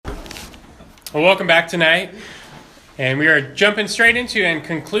Well, welcome back tonight. And we are jumping straight into and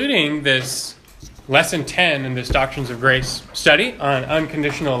concluding this Lesson 10 in this Doctrines of Grace study on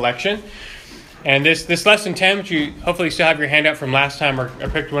unconditional election. And this Lesson 10, which you hopefully still have your handout from last time or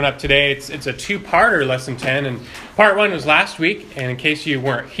picked one up today, it's a two-parter Lesson 10. And part 1 was last week, and in case you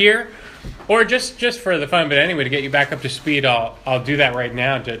weren't here, or just for the fun, but anyway, to get you back up to speed, I'll do that right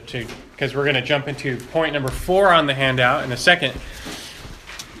now because we're going to jump into point number 4 on the handout in a second.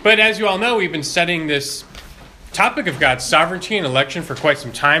 But as you all know, we've been studying this topic of God's sovereignty and election for quite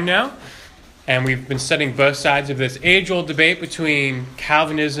some time now. And we've been studying both sides of this age-old debate between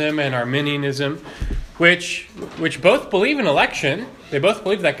Calvinism and Arminianism, which both believe in election. They both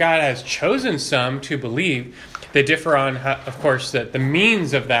believe that God has chosen some to believe. They differ on, of course, the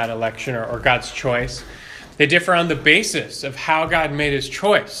means of that election or God's choice. They differ on the basis of how God made his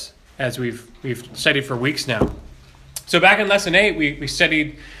choice, as we've studied for weeks now. So back in Lesson 8, we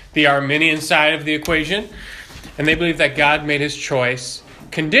studied the Arminian side of the equation, and they believe that God made his choice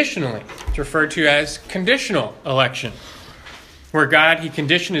conditionally. It's referred to as conditional election, where he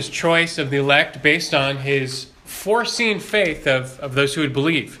conditioned his choice of the elect based on his foreseen faith of those who would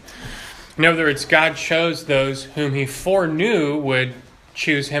believe. In other words, God chose those whom he foreknew would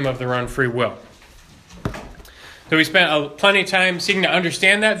choose him of their own free will. So we spent plenty of time seeking to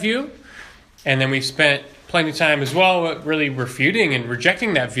understand that view, and then we spent plenty of time as well really refuting and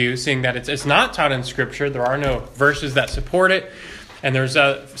rejecting that view, seeing that it's not taught in Scripture. There are no verses that support it, and there's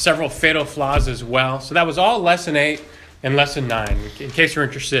several fatal flaws as well. So that was all Lesson 8 and Lesson 9, in case you're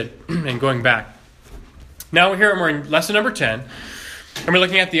interested in going back. Now we're in Lesson number 10, and we're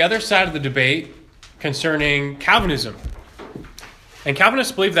looking at the other side of the debate concerning Calvinism. And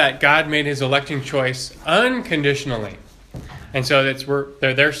Calvinists believe that God made his electing choice unconditionally. And so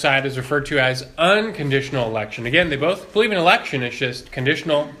their side is referred to as unconditional election. Again, they both believe in election. It's just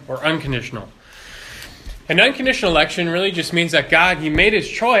conditional or unconditional. And unconditional election really just means that God, he made his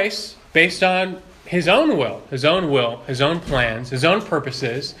choice based on his own will, his own plans, his own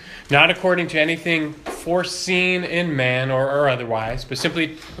purposes, not according to anything foreseen in man or otherwise, but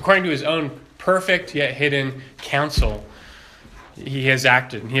simply according to his own perfect yet hidden counsel. He has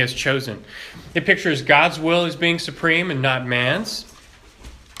acted and he has chosen. It pictures God's will as being supreme and not man's.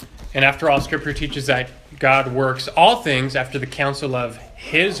 And after all, Scripture teaches that God works all things after the counsel of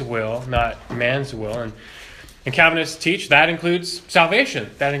his will, not man's will. And Calvinists teach that includes salvation.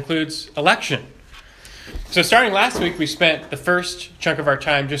 That includes election. So starting last week, we spent the first chunk of our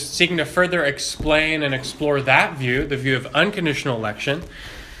time just seeking to further explain and explore that view, the view of unconditional election.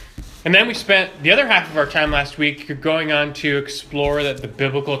 And then we spent the other half of our time last week going on to explore the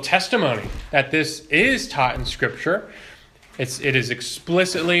biblical testimony that this is taught in Scripture. It is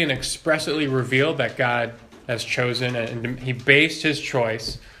explicitly and expressly revealed that God has chosen, and he based his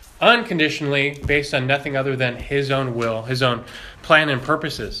choice unconditionally based on nothing other than his own will, his own plan and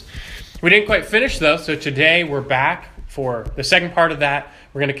purposes. We didn't quite finish, though, so today we're back for the second part of that.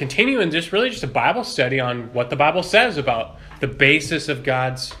 We're going to continue in just a Bible study on what the Bible says about the basis of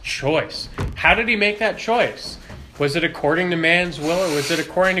God's choice. How did he make that choice? Was it according to man's will or was it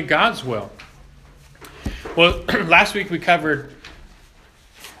according to God's will? Well, last week we covered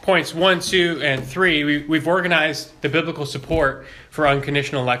points 1, 2, and 3. We've organized the biblical support for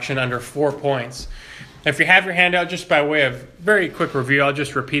unconditional election under 4 points. If you have your handout, just by way of very quick review, I'll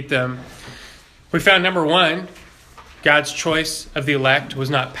just repeat them. We found number 1, God's choice of the elect was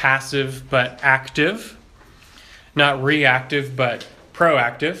not passive but active. Not reactive, but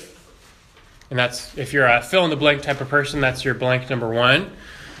proactive. And that's, if you're a fill-in-the-blank type of person, that's your blank number 1.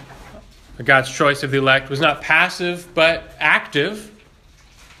 God's choice of the elect was not passive, but active.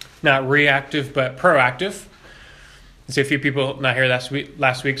 Not reactive, but proactive. I see a few people not here last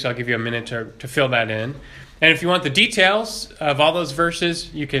week, so I'll give you a minute to fill that in. And if you want the details of all those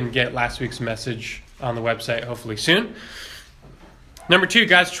verses, you can get last week's message on the website, hopefully soon. Number 2,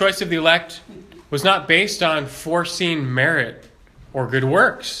 God's choice of the elect was not based on foreseen merit or good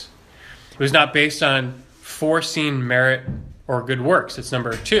works. It was not based on foreseen merit or good works. It's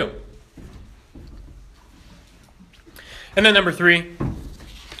number 2. And then number 3,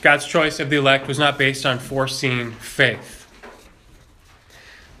 God's choice of the elect was not based on foreseen faith.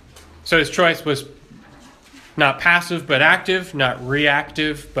 So his choice was not passive but active, not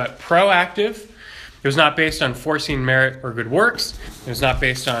reactive but proactive. It was not based on foreseen merit or good works. It was not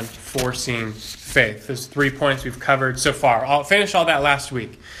based on foreseen faith. Those 3 points we've covered so far. I'll finish all that last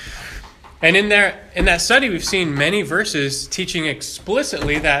week. And in that study, we've seen many verses teaching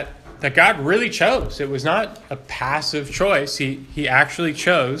explicitly that God really chose. It was not a passive choice. He actually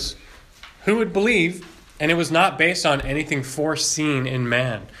chose who would believe, and it was not based on anything foreseen in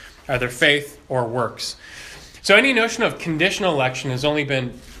man. either faith or works. So any notion of conditional election has only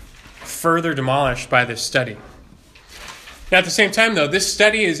been further demolished by this study. Now, at the same time, though, this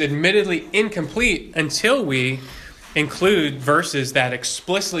study is admittedly incomplete until we include verses that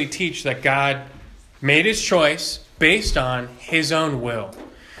explicitly teach that God made his choice based on his own will.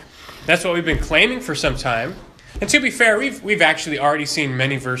 That's what we've been claiming for some time. And to be fair, we've actually already seen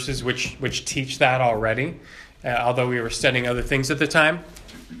many verses which teach that already, although we were studying other things at the time.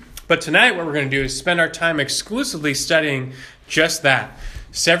 But tonight what we're going to do is spend our time exclusively studying just that.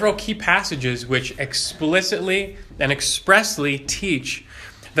 Several key passages which explicitly and expressly teach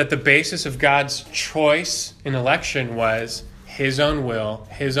that the basis of God's choice in election was his own will,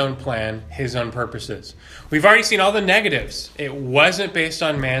 his own plan, his own purposes. We've already seen all the negatives. It wasn't based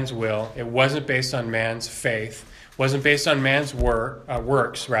on man's will. It wasn't based on man's faith. It wasn't based on man's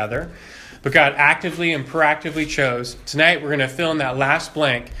works, rather. But God actively and proactively chose. Tonight we're going to fill in that last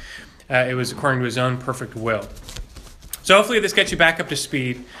blank. It was according to his own perfect will. So hopefully this gets you back up to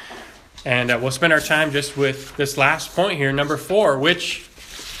speed. And we'll spend our time just with this last point here, number 4, which,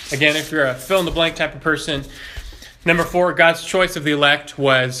 again, if you're a fill-in-the-blank type of person, number 4, God's choice of the elect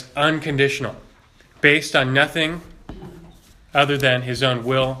was unconditional, based on nothing other than his own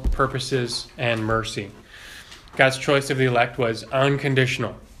will, purposes, and mercy. God's choice of the elect was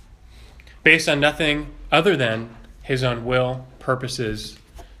unconditional, based on nothing other than his own will, purposes,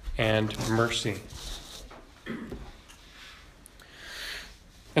 and mercy.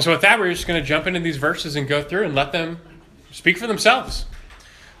 And so with that, we're just going to jump into these verses and go through and let them speak for themselves.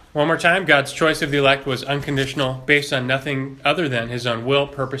 One more time, God's choice of the elect was unconditional, based on nothing other than his own will,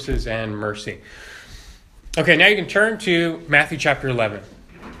 purposes, and mercy. Okay, now you can turn to Matthew chapter 11.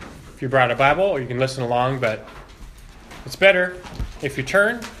 If you brought a Bible, or you can listen along, but it's better if you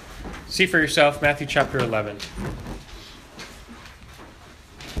turn, see for yourself, Matthew chapter 11.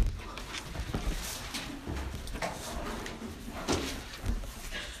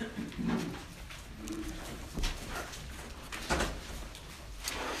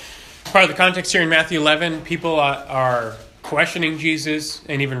 Part of the context here in Matthew 11, people are questioning Jesus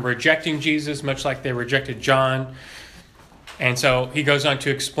and even rejecting Jesus, much like they rejected John. And so he goes on to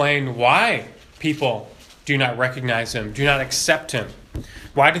explain why people do not recognize him, do not accept him.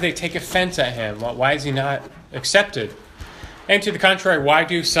 Why do they take offense at him? Why is he not accepted? And to the contrary, why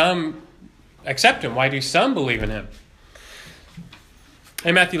do some accept him? Why do some believe in him?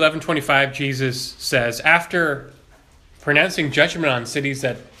 In Matthew 11:25, Jesus says, after pronouncing judgment on cities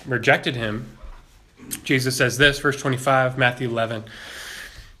that rejected him, Jesus says this, verse 25, Matthew 11.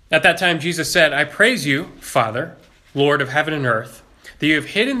 At that time, Jesus said, I praise you, Father, Lord of heaven and earth, that you have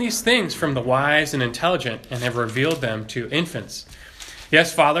hidden these things from the wise and intelligent and have revealed them to infants.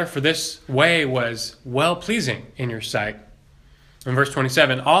 Yes, Father, for this way was well-pleasing in your sight. In verse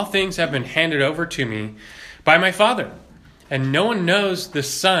 27, all things have been handed over to me by my Father, and no one knows the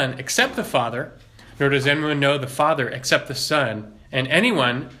Son except the Father, nor does anyone know the Father except the Son, and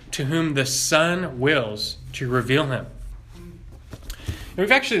anyone to whom the Son wills to reveal him. And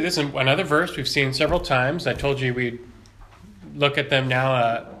we've actually, this is another verse we've seen several times. I told you we'd look at them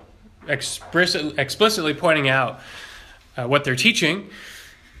now, explicitly pointing out what they're teaching,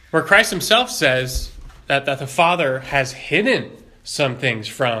 where Christ himself says that the Father has hidden some things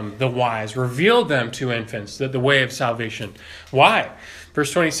from the wise, revealed them to infants, the way of salvation. Why?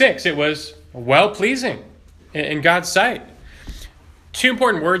 Verse 26, it was well-pleasing in God's sight. Two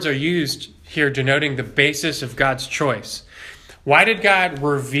important words are used here denoting the basis of God's choice. Why did God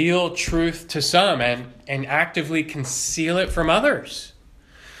reveal truth to some and actively conceal it from others?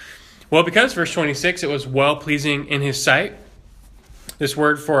 Well, because, verse 26, it was well-pleasing in his sight. This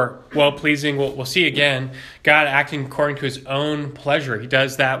word for well-pleasing, we'll see again, God acting according to his own pleasure. He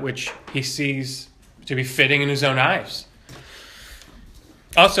does that which he sees to be fitting in his own eyes.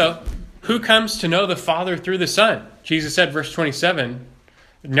 Also, who comes to know the Father through the Son? Jesus said, verse 27,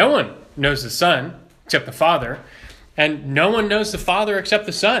 no one knows the Son except the Father, and no one knows the Father except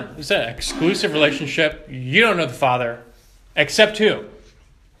the Son. It's an exclusive relationship. You don't know the Father except who?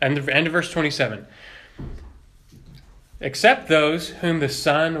 And the end of verse 27. Except those whom the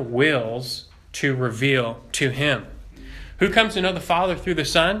Son wills to reveal to him. Who comes to know the Father through the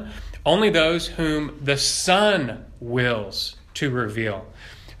Son? Only those whom the Son wills to reveal.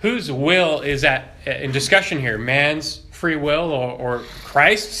 Whose will is in discussion here? Man's free will or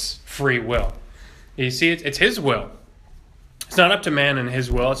Christ's free will? You see, it's his will. It's not up to man and his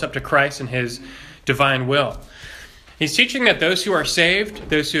will. It's up to Christ and his divine will. He's teaching that those who are saved,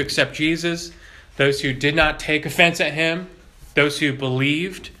 those who accept Jesus, those who did not take offense at him, those who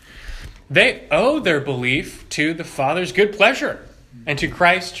believed, they owe their belief to the Father's good pleasure. and to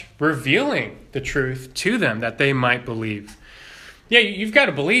Christ revealing the truth to them that they might believe. Yeah, you've got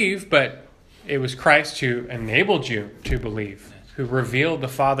to believe, but it was Christ who enabled you to believe, who revealed the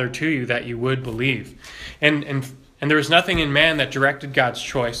Father to you that you would believe. And there was nothing in man that directed God's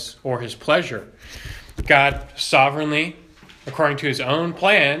choice or his pleasure. God sovereignly, according to his own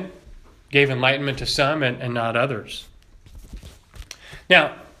plan, gave enlightenment to some and not others.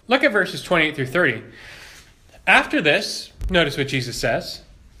 Now, look at verses 28 through 30. After this, notice what Jesus says.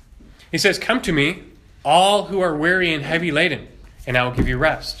 He says, "Come to me, all who are weary and heavy laden, and I will give you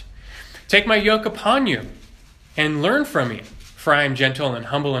rest. Take my yoke upon you and learn from me, for I am gentle and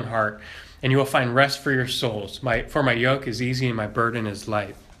humble in heart, and you will find rest for your souls. For my yoke is easy and my burden is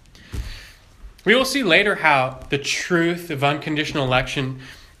light." We will see later how the truth of unconditional election,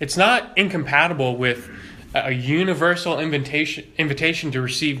 it's not incompatible with a universal invitation to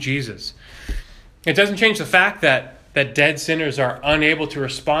receive Jesus. It doesn't change the fact that dead sinners are unable to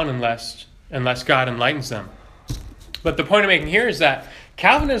respond unless God enlightens them. But the point I'm making here is that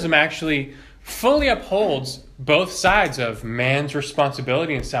Calvinism actually fully upholds both sides of man's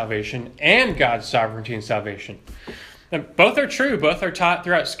responsibility in salvation and God's sovereignty in salvation. And both are true. Both are taught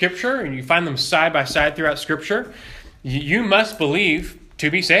throughout Scripture, and you find them side by side throughout Scripture. You must believe to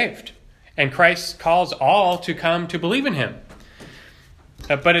be saved. And Christ calls all to come to believe in him.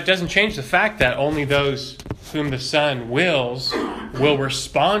 But it doesn't change the fact that only those whom the Son wills will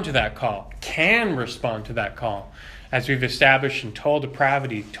respond to that call, can respond to that call. As we've established in total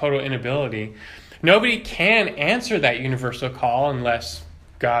depravity, total inability, nobody can answer that universal call unless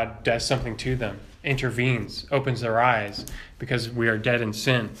God does something to them, intervenes, opens their eyes, because we are dead in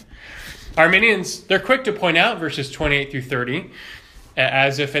sin. Arminians, they're quick to point out verses 28 through 30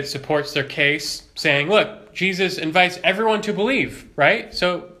 as if it supports their case, saying, look, Jesus invites everyone to believe, right?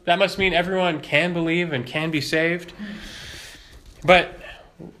 So that must mean everyone can believe and can be saved. But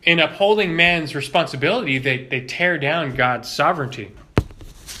in upholding man's responsibility, they tear down God's sovereignty.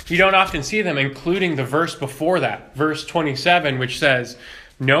 You don't often see them including the verse before that, verse 27, which says,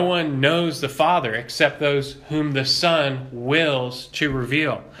 "No one knows the Father except those whom the Son wills to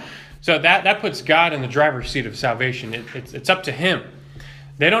reveal." So that puts God in the driver's seat of salvation. It's up to him.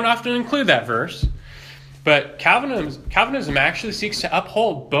 They don't often include that verse, but Calvinism actually seeks to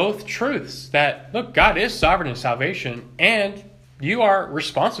uphold both truths, that, look, God is sovereign in salvation, and you are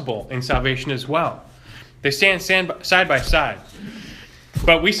responsible in salvation as well. They stand side by side.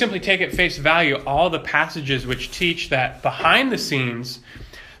 But we simply take at face value all the passages which teach that behind the scenes,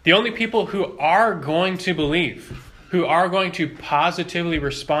 the only people who are going to believe, who are going to positively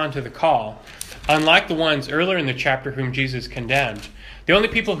respond to the call, unlike the ones earlier in the chapter whom Jesus condemned, the only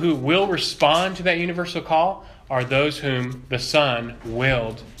people who will respond to that universal call are those whom the Son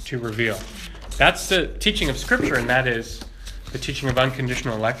willed to reveal. That's the teaching of Scripture, and that is the teaching of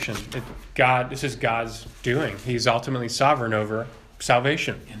unconditional election. This is God's doing. He's ultimately sovereign over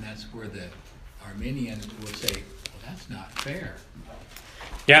salvation. And that's where the Arminians will say, well, that's not fair.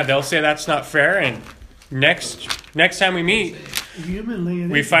 Yeah, they'll say that's not fair, and next time we meet,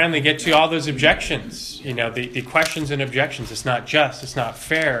 we finally get to all those objections. You know, the questions and objections. It's not just. It's not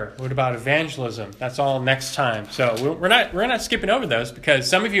fair. What about evangelism? That's all next time. So we're not skipping over those, because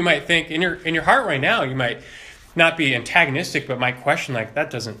some of you might think in your heart right now, you might not be antagonistic, but might question, like,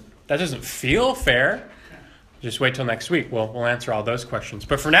 that doesn't feel fair. Just wait till next week. We'll answer all those questions.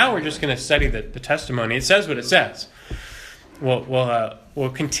 But for now, we're just going to study the testimony. It says what it says. We'll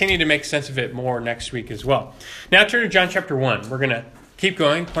continue to make sense of it more next week as well. Now turn to John chapter 1. We're going to keep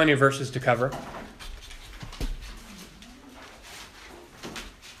going. Plenty of verses to cover.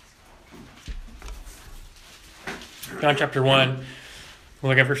 John chapter 1. We'll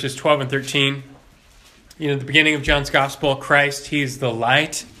look at verses 12 and 13. You know, the beginning of John's gospel, Christ, he's the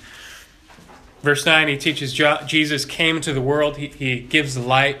light. Verse 9, he teaches Jesus came into the world. He gives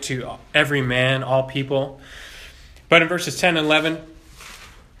light to every man, all people. But in verses 10 and 11,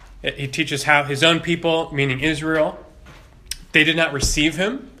 he teaches how his own people, meaning Israel, they did not receive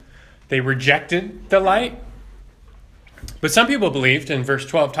him. They rejected the light. But some people believed, and verse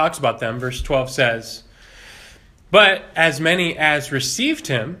 12 talks about them. Verse 12 says, "But as many as received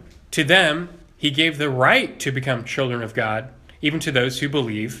him, to them he gave the right to become children of God, even to those who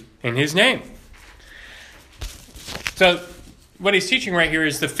believe in his name." So what he's teaching right here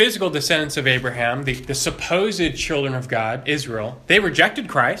is the physical descendants of Abraham, the supposed children of God, Israel. They rejected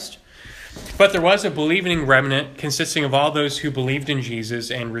Christ, but there was a believing remnant consisting of all those who believed in Jesus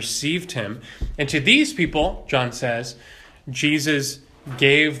and received him. And to these people, John says, Jesus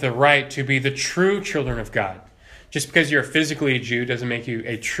gave the right to be the true children of God. Just because you're physically a Jew doesn't make you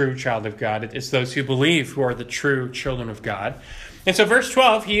a true child of God. It's those who believe who are the true children of God. And so verse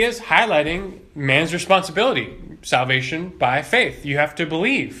 12, he is highlighting man's responsibility, salvation by faith. You have to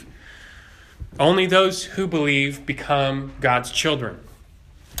believe. Only those who believe become God's children.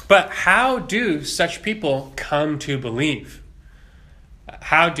 But how do such people come to believe?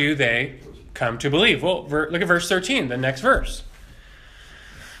 How do they come to believe? Well, look at verse 13, the next verse.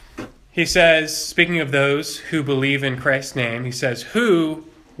 He says, speaking of those who believe in Christ's name, he says, who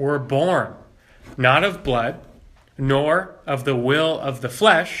were born, not of blood, nor of the will of the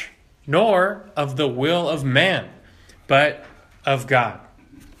flesh, nor of the will of man, but of God.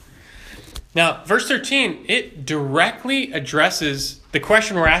 Now, verse 13, it directly addresses the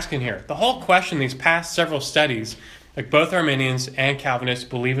question we're asking here. The whole question, these past several studies, like both Arminians and Calvinists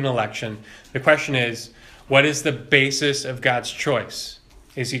believe in election. The question is, what is the basis of God's choice?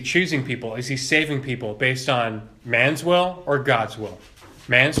 Is he choosing people? Is he saving people based on man's will or God's will?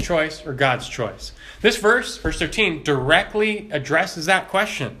 Man's choice or God's choice? This verse 13, directly addresses that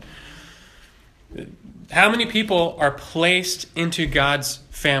question. How many people are placed into God's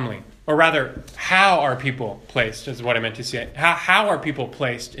family? Or rather, how are people placed, is what I meant to say. How are people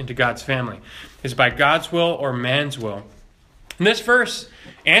placed into God's family? Is it by God's will or man's will? And this verse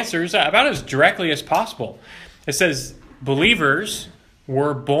answers about as directly as possible. It says, believers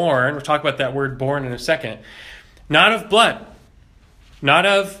were born, we'll talk about that word born in a second, not of blood, not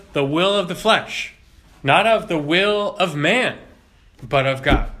of the will of the flesh, not of the will of man, but of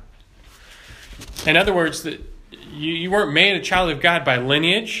God. In other words, you weren't made a child of God by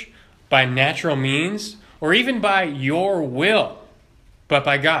lineage, by natural means, or even by your will, but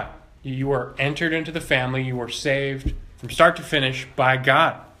by God. You were entered into the family. You were saved from start to finish by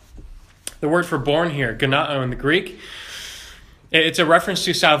God. The word for born here, gennao in the Greek, it's a reference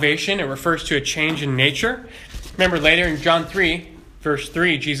to salvation. It refers to a change in nature. Remember later in John 3, verse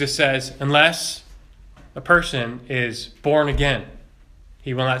 3, Jesus says, unless a person is born again,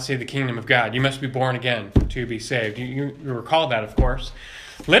 he will not see the kingdom of God. You must be born again to be saved. You recall that, of course.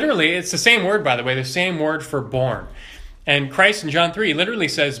 Literally, it's the same word, by the way, the same word for born. And Christ in John 3 literally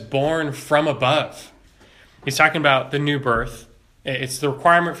says born from above. He's talking about the new birth. It's the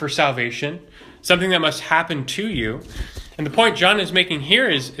requirement for salvation, something that must happen to you. And the point John is making here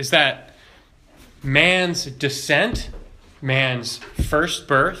is that man's descent, man's first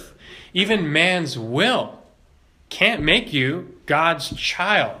birth, even man's will can't make you God's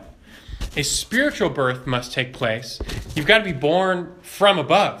child. A spiritual birth must take place. You've got to be born from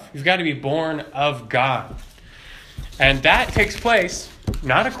above. You've got to be born of God. And that takes place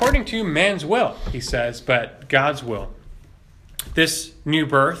not according to man's will, he says, but God's will. This new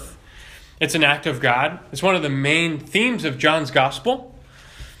birth, it's an act of God. It's one of the main themes of John's gospel,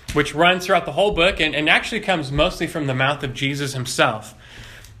 which runs throughout the whole book and actually comes mostly from the mouth of Jesus himself.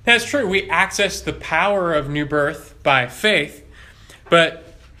 That's true. We access the power of new birth by faith, but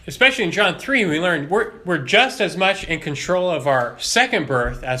especially in John 3, we learned we're just as much in control of our second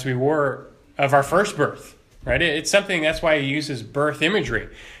birth as we were of our first birth, right? It's something, that's why he uses birth imagery,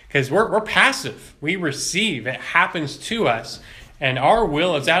 because we're passive. We receive. It happens to us, and our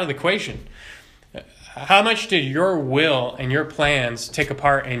will is out of the equation. How much did your will and your plans take a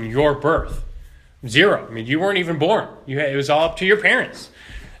part in your birth? Zero. I mean, you weren't even born. It was all up to your parents.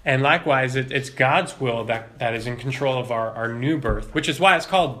 And likewise, it's God's will that is in control of our new birth, which is why it's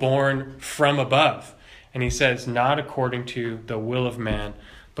called born from above. And he says, not according to the will of man,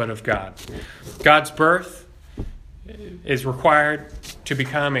 but of God. God's birth is required to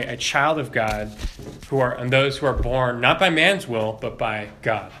become a child of God, and those who are born not by man's will, but by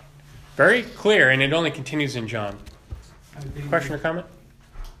God. Very clear, and it only continues in John. Question or comment?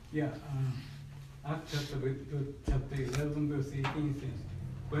 Yeah, Acts chapter 11, verse 18 says,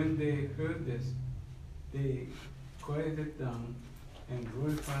 when they heard this, they quieted down and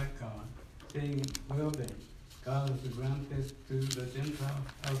glorified God, saying, well then, God has granted to the Gentile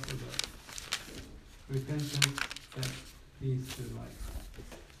also the repentance that leads to life.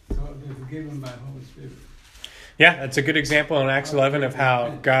 So they're forgiven by Holy Spirit. Yeah, that's a good example in Acts 11 of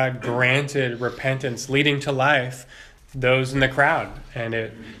how God granted repentance leading to life those in the crowd.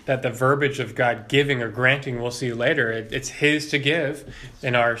 And that the verbiage of God giving or granting, we'll see later, it's his to give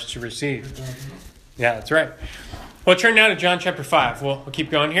and ours to receive. Yeah, that's right. Well, turn now to John chapter 5. We'll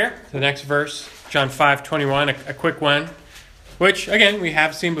keep going here. The next verse, John 5:21, a quick one, which, again, we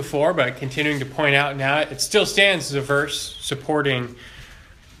have seen before, but continuing to point out now, it still stands as a verse supporting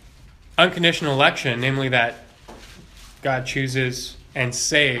unconditional election, namely that God chooses and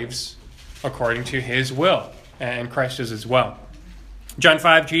saves according to his will, and Christ is as well. John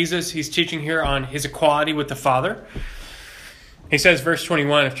 5, Jesus, he's teaching here on his equality with the Father. He says, verse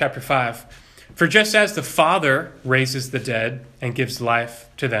 21 of chapter 5, For just as the Father raises the dead and gives life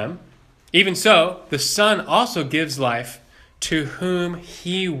to them, even so, the Son also gives life to whom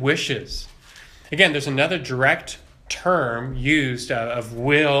he wishes. Again, there's another direct term used of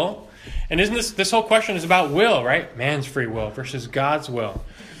will. And isn't this whole question is about will, right? Man's free will versus God's will.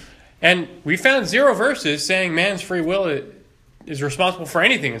 And we found 0 verses saying man's free will is responsible for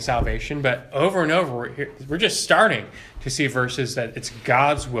anything in salvation, but over and over, we're just starting to see verses that it's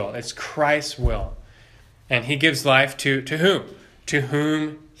God's will, it's Christ's will. And he gives life to whom? To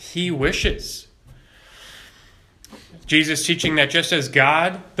whom he wishes. Jesus teaching that just as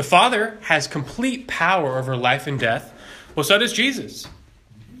God, the Father, has complete power over life and death, well, so does Jesus.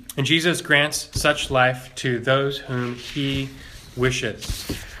 And Jesus grants such life to those whom he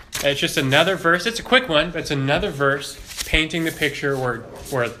wishes. It's just another verse. It's a quick one, but it's another verse painting the picture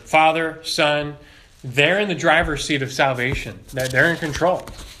where Father, Son, they're in the driver's seat of salvation. They're in control.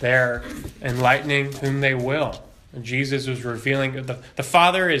 They're enlightening whom they will. And Jesus was revealing, the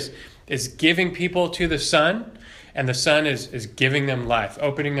Father is giving people to the Son, and the Son is giving them life,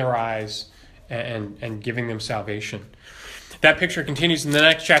 opening their eyes and giving them salvation. That picture continues in the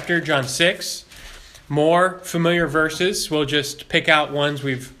next chapter, John 6. More familiar verses. We'll just pick out ones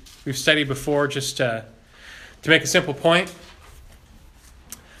we've studied before just to make a simple point.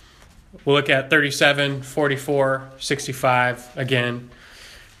 We'll look at 37, 44, 65 again.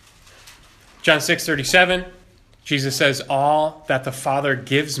 John 6:37, Jesus says, "All that the Father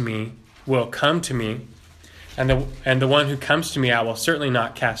gives me will come to me, and the one who comes to me I will certainly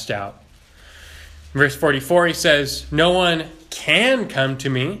not cast out." In verse 44, he says, "No one can come to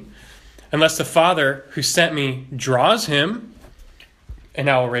me unless the Father who sent me draws him, and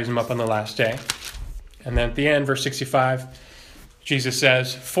I will raise him up on the last day." And then at the end, verse 65, Jesus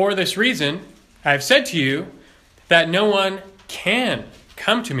says, "For this reason I have said to you that no one can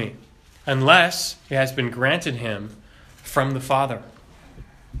come to me unless it has been granted him from the Father."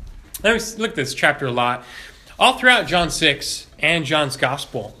 Let me look at this chapter a lot. All throughout John 6 and John's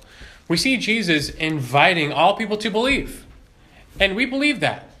Gospel, we see Jesus inviting all people to believe. And we believe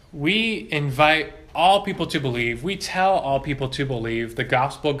that. We invite all people to believe. We tell all people to believe. The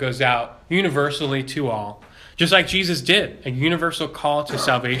gospel goes out universally to all, just like Jesus did, a universal call to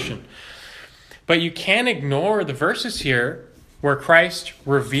salvation. But you can't ignore the verses here where Christ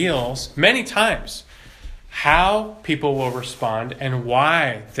reveals many times how people will respond and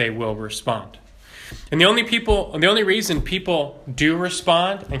why they will respond. And the only reason people do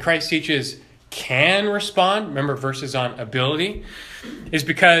respond, and Christ teaches can respond, remember verses on ability, is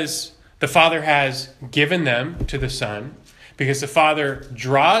because the Father has given them to the Son, because the Father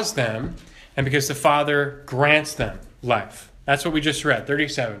draws them, and because the Father grants them life. That's what we just read,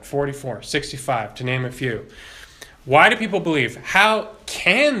 37, 44, 65, to name a few. Why do people believe? How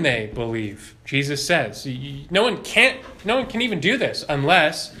can they believe? Jesus says, no one can even do this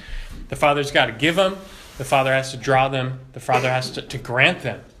unless the Father's got to give them, the Father has to draw them, the Father has to grant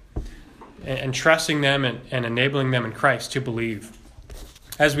them, and trusting them and enabling them in Christ to believe.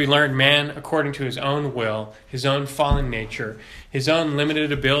 As we learned, man, according to his own will, his own fallen nature, his own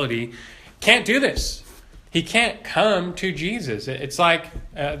limited ability, can't do this. He can't come to Jesus. It's like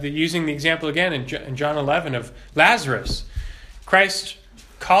using the example again in John 11 of Lazarus. Christ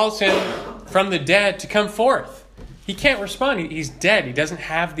calls him from the dead to come forth. He can't respond. He's dead. He doesn't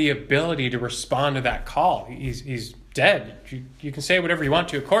have the ability to respond to that call. He's dead. You can say whatever you want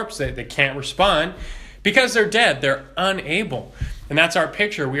to a corpse. They can't respond because they're dead. They're unable. And that's our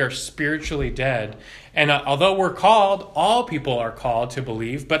picture. We are spiritually dead. And although we're called, all people are called to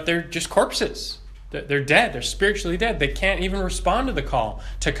believe, but they're just corpses. They're dead. They're spiritually dead. They can't even respond to the call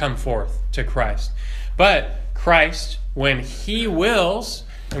to come forth to Christ. But Christ, when he wills,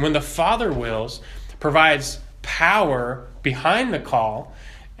 and when the Father wills, provides power behind the call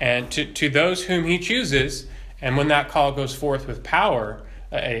and to those whom he chooses. And when that call goes forth with power,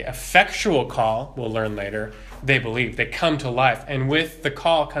 an effectual call, we'll learn later, they believe. They come to life. And with the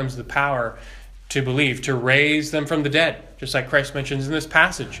call comes the power to believe, to raise them from the dead, just like Christ mentions in this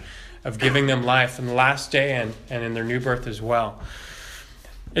passage, of giving them life in the last day and in their new birth as well.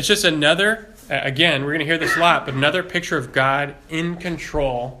 It's just another, again, we're going to hear this a lot, but another picture of God in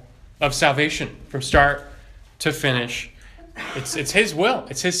control of salvation from start to finish. It's his will.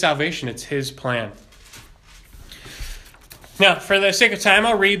 It's his salvation. It's his plan. Now, for the sake of time,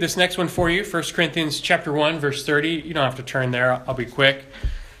 I'll read this next one for you. 1 Corinthians chapter 1, verse 30. You don't have to turn there. I'll be quick.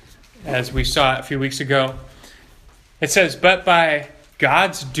 As we saw a few weeks ago. It says, "But by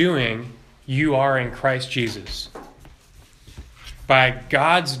God's doing, you are in Christ Jesus." By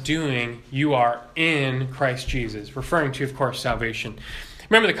God's doing, you are in Christ Jesus. Referring to, of course, salvation.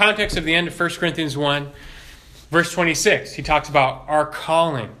 Remember the context of the end of 1 Corinthians 1, verse 26. He talks about our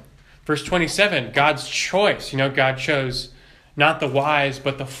calling. Verse 27, God's choice. God chose not the wise,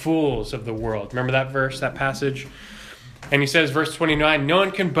 but the fools of the world. Remember that verse, that passage? And he says, verse 29, no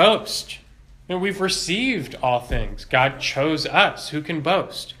one can boast. We've received all things. God chose us. Who can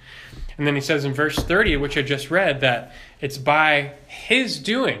boast? And then he says in verse 30, which I just read, that it's by his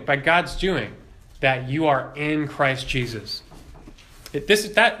doing, by God's doing, that you are in Christ Jesus.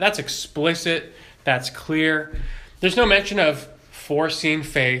 That's explicit. That's clear. There's no mention of foreseen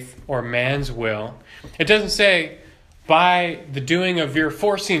faith or man's will. It doesn't say, by the doing of your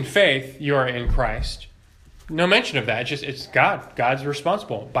foreseen faith, you are in Christ. No mention of that. It's God. God's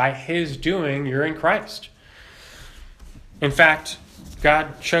responsible. By his doing, you're in Christ. In fact,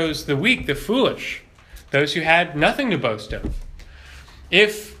 God chose the weak, the foolish, those who had nothing to boast of.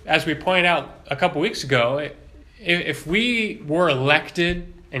 If, as we pointed out a couple weeks ago, if we were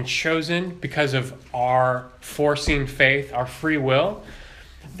elected and chosen because of our foreseen faith, our free will,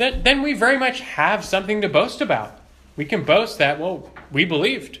 then we very much have something to boast about. We can boast that, we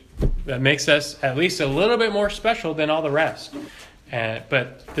believed. That makes us at least a little bit more special than all the rest.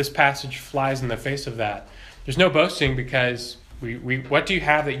 But this passage flies in the face of that. There's no boasting because what do you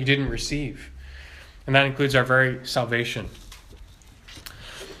have that you didn't receive? And that includes our very salvation.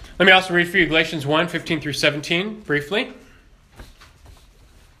 Let me also read for you Galatians 1, 15 through 17, briefly.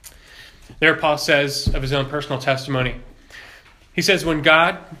 There Paul says of his own personal testimony, he says, when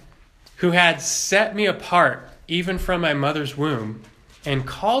God, who had set me apart even from my mother's womb, and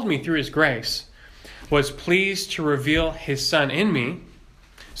called me through his grace, was pleased to reveal his Son in me,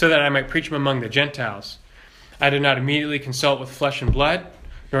 so that I might preach him among the Gentiles. I did not immediately consult with flesh and blood,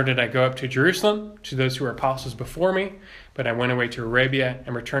 nor did I go up to Jerusalem, to those who were apostles before me, but I went away to Arabia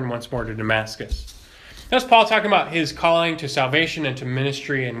and returned once more to Damascus. That's Paul talking about his calling to salvation and to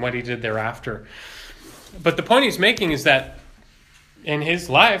ministry and what he did thereafter. But the point he's making is that in his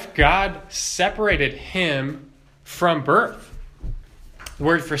life, God separated him from birth. The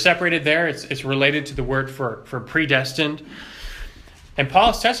word for separated there, it's related to the word for predestined. And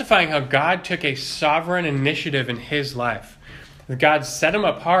Paul is testifying how God took a sovereign initiative in his life. God set him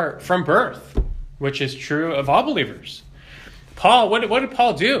apart from birth, which is true of all believers. Paul, what did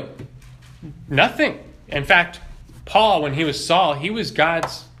Paul do? Nothing. In fact, Paul, when he was Saul, he was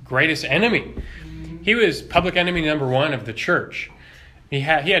God's greatest enemy. He was public enemy number one of the church. He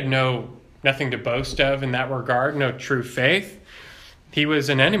had nothing to boast of in that regard, no true faith. He was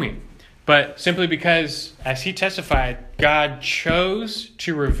an enemy. But simply because, as he testified, God chose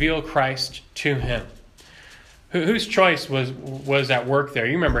to reveal Christ to him. Whose choice was at work there?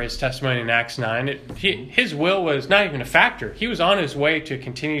 You remember his testimony in Acts 9. His will was not even a factor. He was on his way to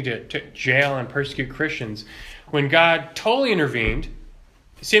continue to jail and persecute Christians when God totally intervened,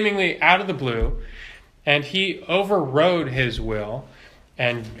 seemingly out of the blue, and he overrode his will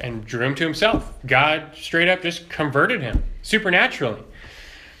and drew him to himself. God straight up just converted him supernaturally.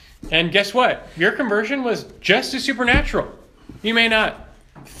 And guess what? Your conversion was just as supernatural. You may not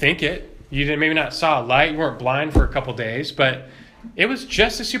think it. You maybe not saw a light. You weren't blind for a couple days, but it was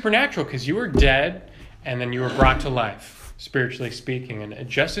just as supernatural because you were dead and then you were brought to life, spiritually speaking. And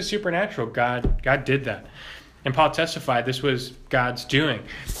just as supernatural, God did that. And Paul testified this was God's doing.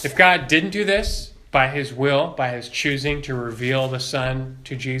 If God didn't do this by his will, by his choosing to reveal the Son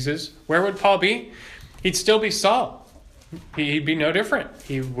to Jesus, where would Paul be? He'd still be Saul. He'd be no different.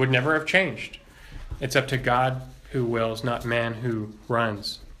 He would never have changed. It's up to God who wills, not man who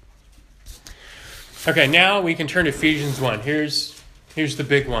runs. Okay, now we can turn to Ephesians 1. Here's the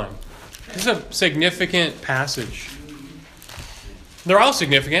big one. This is a significant passage. They're all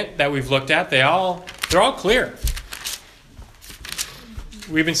significant that we've looked at. They're all clear.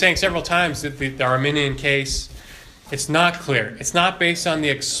 We've been saying several times that the Arminian case, it's not clear. It's not based on the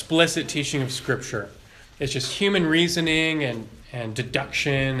explicit teaching of Scripture. It's just human reasoning and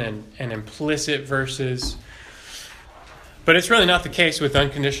deduction and implicit verses. But it's really not the case with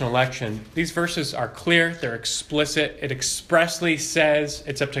unconditional election. These verses are clear. They're explicit. It expressly says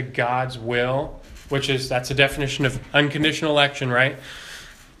it's up to God's will, that's a definition of unconditional election, right?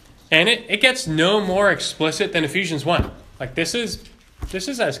 And it gets no more explicit than Ephesians 1. Like this is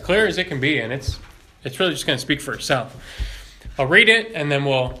as clear as it can be, and it's really just going to speak for itself. I'll read it, and then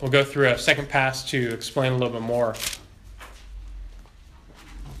we'll go through a second pass to explain a little bit more.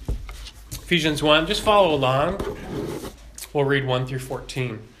 Ephesians 1, just follow along. We'll read 1 through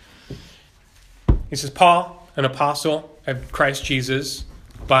 14. He says, Paul, an apostle of Christ Jesus,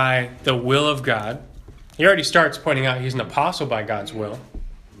 by the will of God. He already starts pointing out he's an apostle by God's will.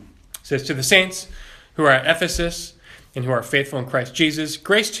 He says, to the saints who are at Ephesus and who are faithful in Christ Jesus,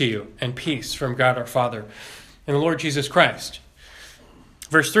 grace to you and peace from God our Father and the Lord Jesus Christ.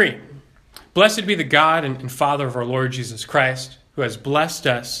 Verse 3, blessed be the God and Father of our Lord Jesus Christ, who has blessed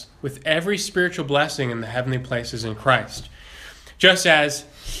us with every spiritual blessing in the heavenly places in Christ, just as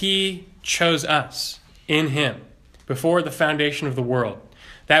he chose us in him before the foundation of the world,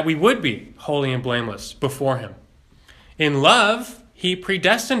 that we would be holy and blameless before him. In love, he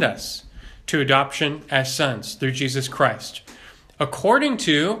predestined us to adoption as sons through Jesus Christ, according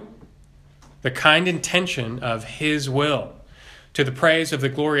to the kind intention of his will, to the praise of the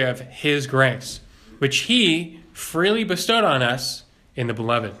glory of his grace, which he freely bestowed on us in the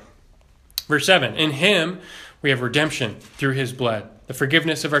beloved. Verse 7, in him we have redemption through his blood, the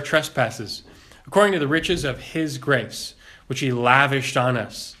forgiveness of our trespasses, according to the riches of his grace, which he lavished on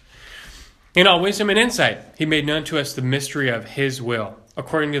us. In all wisdom and insight, he made known to us the mystery of his will,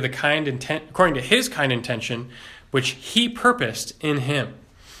 according to his kind intention, which he purposed in him,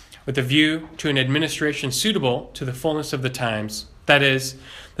 with a view to an administration suitable to the fullness of the times, that is,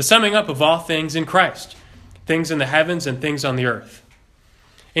 the summing up of all things in Christ, things in the heavens and things on the earth.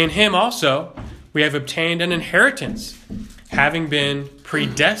 In him also we have obtained an inheritance, having been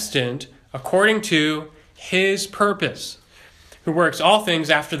predestined according to his purpose, who works all things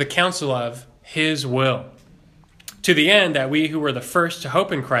after the counsel of his will, to the end that we who were the first to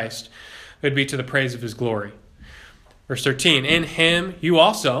hope in Christ would be to the praise of his glory. Verse 13, in him you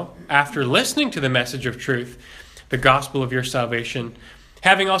also, after listening to the message of truth, the gospel of your salvation,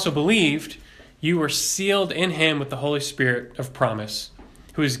 having also believed, you were sealed in him with the Holy Spirit of promise,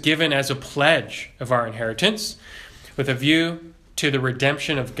 who is given as a pledge of our inheritance, with a view to the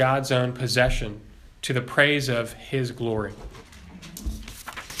redemption of God's own possession, to the praise of his glory.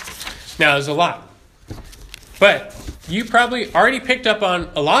 Now, there's a lot, but you probably already picked up on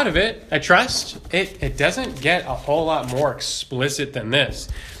a lot of it, I trust. It doesn't get a whole lot more explicit than this.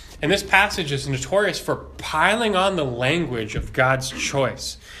 And this passage is notorious for piling on the language of God's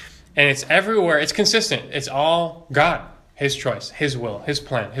choice. And it's everywhere. It's consistent. It's all God, his choice, his will, his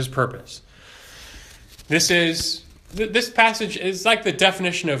plan, his purpose. This passage is like the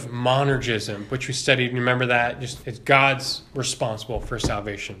definition of monergism, which we studied. Remember that? It's God's responsible for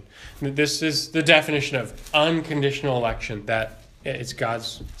salvation. This is the definition of unconditional election, that it's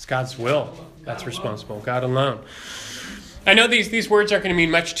God's will that's responsible, God alone. I know these words aren't going to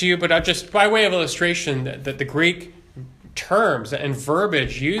mean much to you, but I'll just, by way of illustration, that the Greek terms and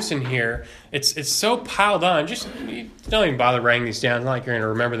verbiage used in here, it's so piled on. Just don't even bother writing these down. It's not like you're going to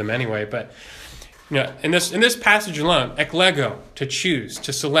remember them anyway, but in this passage alone, eklego, to choose,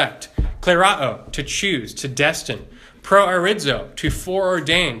 to select, klerao, to choose, to destine, proarizo, to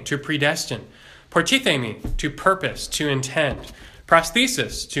foreordain, to predestine, portithemi, to purpose, to intend,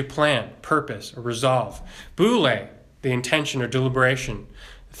 prosthesis, to plan, purpose, or resolve, boule, the intention or deliberation,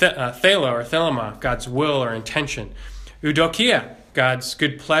 thelo or thelema, God's will or intention, eudokia, God's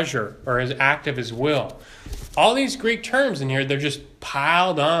good pleasure or his act of his will. All these Greek terms in here, they're just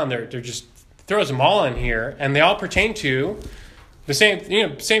piled on. They're just throws them all in here, and they all pertain to the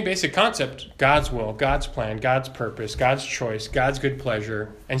same basic concept: God's will, God's plan, God's purpose, God's choice, God's good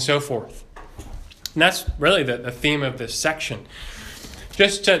pleasure, and so forth. And that's really the theme of this section.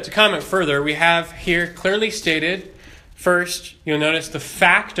 Just to comment further, we have here clearly stated, first, you'll notice the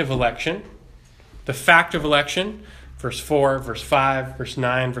fact of election. The fact of election, verse 4, verse 5, verse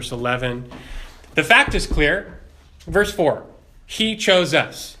 9, verse 11. The fact is clear. Verse 4, he chose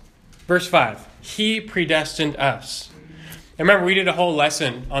us. Verse 5, he predestined us. And remember, we did a whole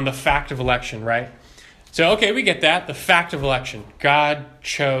lesson on the fact of election, right? So, okay, we get that. The fact of election. God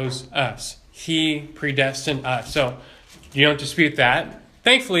chose us. He predestined us. So, you don't dispute that.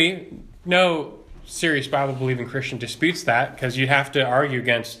 Thankfully, no serious Bible-believing Christian disputes that, because you'd have to argue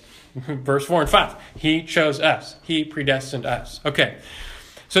against verse 4 and 5. He chose us. He predestined us. Okay,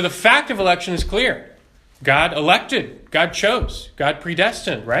 so the fact of election is clear. God elected. God chose. God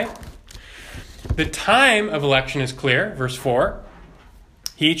predestined, right? The time of election is clear. Verse 4.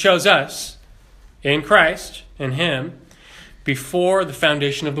 He chose us in Christ, in him, before the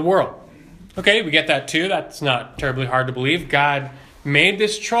foundation of the world. Okay, we get that too. That's not terribly hard to believe. God made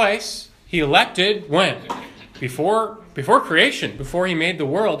this choice. He elected when? Before creation, before he made the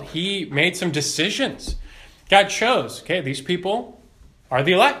world, he made some decisions. God chose, okay, these people are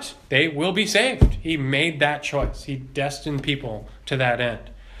the elect. They will be saved. He made that choice. He destined people to that end.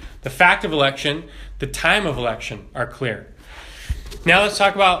 The fact of election, the time of election are clear. Now let's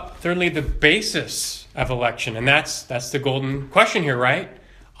talk about, thirdly, the basis of election. And that's the golden question here, right?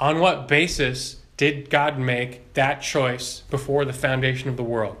 On what basis did God make that choice before the foundation of the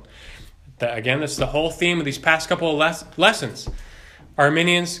world? Again, that's the whole theme of these past couple of lessons.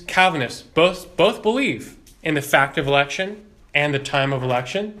 Arminians, Calvinists, both believe in the fact of election and the time of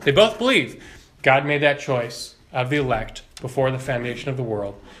election. They both believe God made that choice of the elect before the foundation of the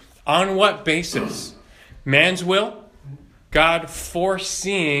world. On what basis? Man's will, God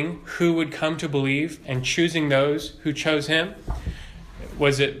foreseeing who would come to believe and choosing those who chose him.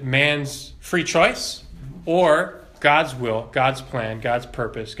 Was it man's free choice or God's will, God's plan, God's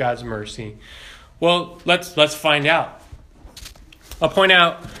purpose, God's mercy? Well, let's find out. I'll point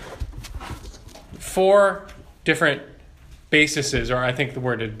out 4 different bases, or I think the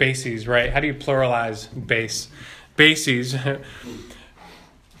word is bases, right? How do you pluralize base? Bases.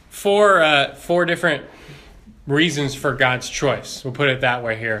 4 different reasons for God's choice. We'll put it that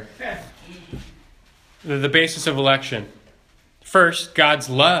way here. The basis of election. First, God's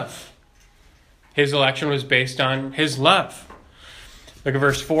love. His election was based on his love. Look at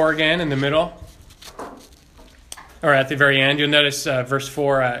verse 4 again in the middle. Or at the very end, you'll notice verse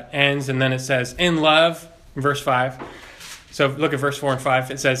 4 ends, and then it says, in love, in verse 5. So look at verse 4 and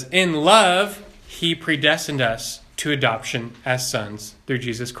 5. It says, in love, he predestined us to adoption as sons through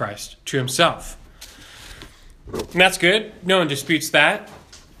Jesus Christ to himself. And that's good. No one disputes that.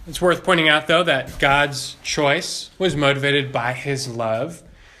 It's worth pointing out, though, that God's choice was motivated by his love.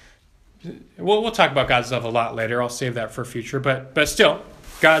 We'll talk about God's love a lot later. I'll save that for future. But still,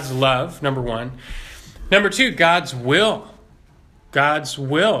 God's love, number 1. Number 2, God's will. God's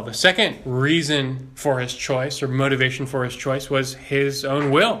will. The second reason for his choice or motivation for his choice was his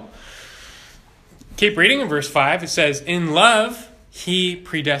own will. Keep reading in verse 5. It says, in love, he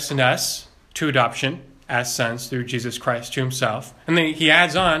predestined us to adoption as sons through Jesus Christ to himself. And then he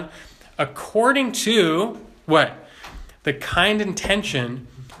adds on, according to what? The kind intention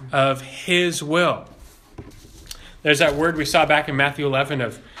of his will. There's that word we saw back in Matthew 11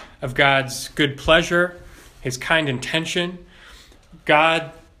 of God's good pleasure, his kind intention.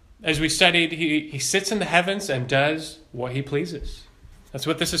 God, as we studied, he sits in the heavens and does what he pleases. That's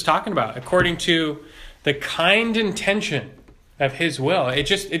what this is talking about. According to the kind intention of his will.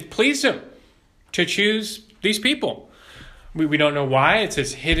 It pleased him to choose these people. We don't know why. It's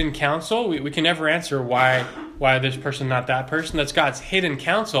his hidden counsel. We can never answer why this person, not that person. That's God's hidden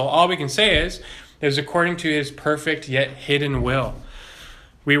counsel. All we can say is, it was according to his perfect yet hidden will.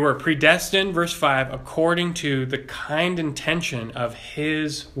 We were predestined, verse 5, according to the kind intention of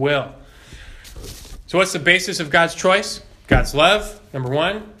his will. So what's the basis of God's choice? God's love, number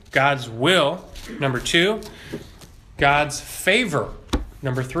 1. God's will, number 2. God's favor,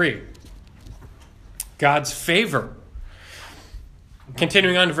 number 3. God's favor.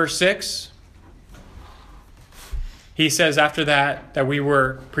 Continuing on to verse 6. He says after that we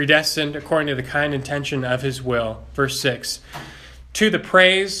were predestined according to the kind intention of his will. Verse 6. To the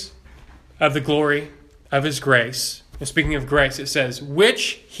praise of the glory of his grace. And speaking of grace, it says,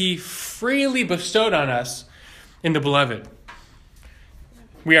 which he freely bestowed on us in the beloved.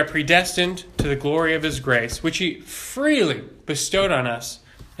 We are predestined to the glory of his grace, which he freely bestowed on us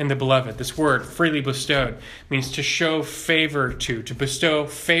in the beloved. This word, freely bestowed, means to show favor to bestow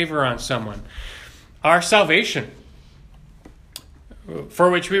favor on someone. Our salvation, for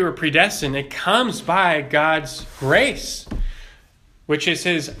which we were predestined, it comes by God's grace, which is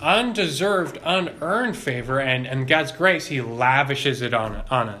his undeserved, unearned favor, and God's grace, he lavishes it on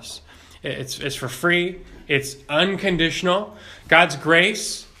us. It's for free. It's unconditional. God's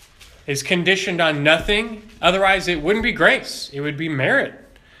grace is conditioned on nothing. Otherwise, it wouldn't be grace. It would be merit.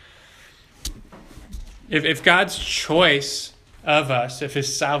 If God's choice of us, if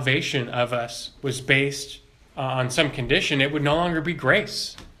his salvation of us was based on some condition, it would no longer be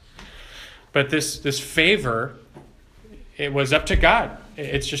grace. But this favor, it was up to God.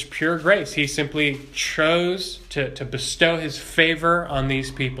 It's just pure grace. He simply chose to bestow his favor on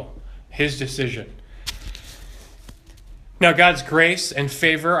these people. His decision. Now, God's grace and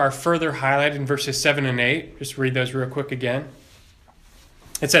favor are further highlighted in verses 7 and 8. Just read those real quick again.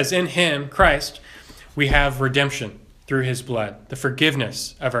 It says, in him, Christ, we have redemption through his blood, the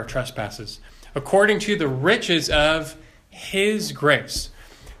forgiveness of our trespasses, according to the riches of his grace,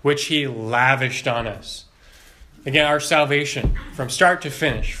 which he lavished on us. Again, our salvation, from start to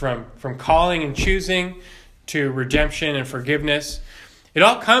finish, from calling and choosing to redemption and forgiveness, it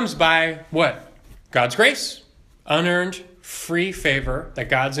all comes by what? God's grace. Unearned, free favor that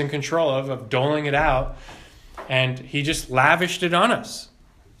God's in control of doling it out. And he just lavished it on us.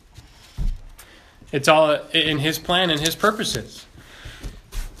 It's all in his plan and his purposes.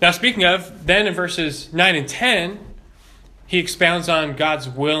 Now, speaking of, then in verses 9 and 10, he expounds on God's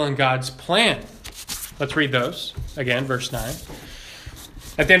will and God's plan. Let's read those. Again, verse 9.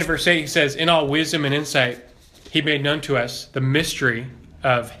 At the end of verse 8, he says, in all wisdom and insight, he made known to us the mystery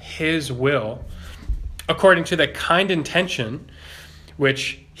of his will, according to the kind intention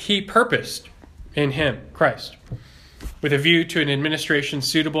which he purposed in him, Christ, with a view to an administration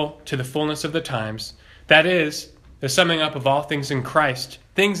suitable to the fullness of the times, that is, the summing up of all things in Christ,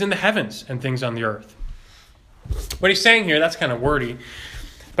 things in the heavens and things on the earth. What he's saying here, that's kind of wordy,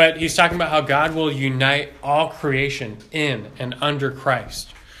 but he's talking about how God will unite all creation in and under Christ.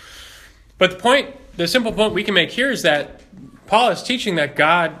 But the simple point we can make here is that Paul is teaching that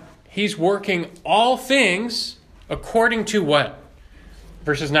God, he's working all things according to what?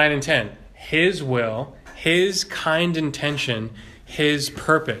 Verses 9 and 10. His will, his kind intention, his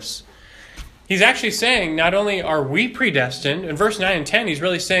purpose. He's actually saying not only are we predestined, in verse 9 and 10, he's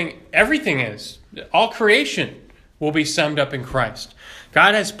really saying everything is. All creation will be summed up in Christ.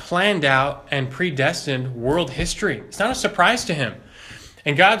 God has planned out and predestined world history. It's not a surprise to him.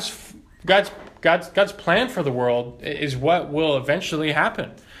 And God's plan for the world is what will eventually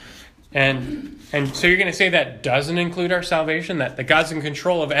happen. And so you're going to say that doesn't include our salvation, that God's in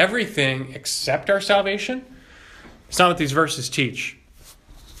control of everything except our salvation? It's not what these verses teach.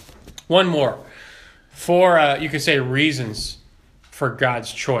 One more. 4, you could say, reasons for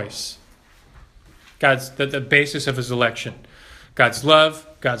God's choice. The basis of his election. God's love,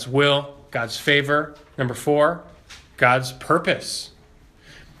 God's will, God's favor. Number 4, God's purpose.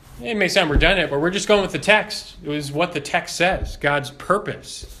 It may sound redundant, but we're just going with the text. It was what the text says. God's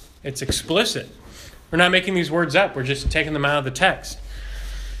purpose. It's explicit. We're not making these words up. We're just taking them out of the text.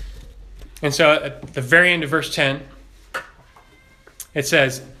 And so at the very end of verse 10, it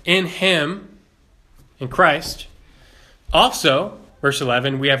says, in him, in Christ, also, verse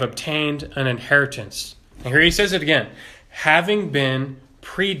 11, we have obtained an inheritance. And here he says it again. Having been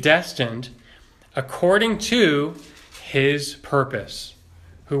predestined according to his purpose,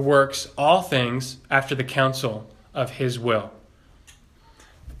 who works all things after the counsel of his will.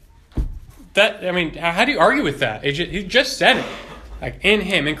 How do you argue with that? He just said it. Like, in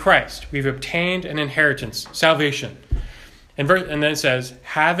him, in Christ, we've obtained an inheritance, salvation. And then it says,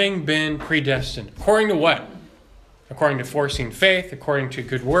 having been predestined. According to what? According to foreseen faith, according to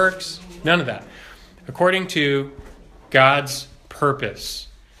good works, none of that. According to God's purpose.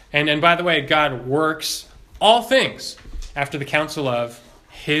 And by the way, God works all things after the counsel of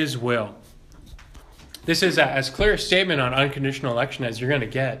his will. This is as clear a statement on unconditional election as you're going to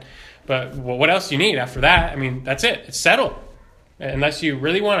get. But what else do you need after that? That's it. It's settled. Unless you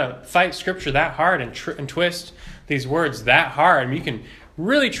really want to fight Scripture that hard and twist these words that hard, you can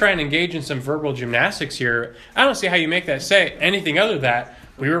really try and engage in some verbal gymnastics here. I don't see how you make that say anything other than that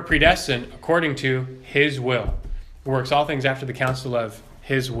we were predestined according to his will. He works all things after the counsel of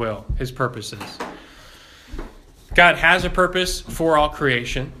his will, his purposes. God has a purpose for all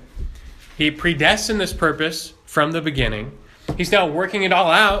creation. He predestined this purpose from the beginning. He's now working it all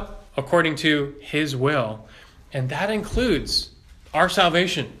out according to his will. And that includes our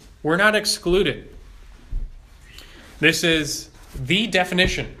salvation. We're not excluded. This is the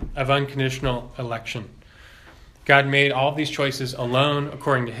definition of unconditional election. God made all of these choices alone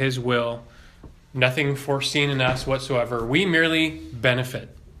according to his will. Nothing foreseen in us whatsoever. We merely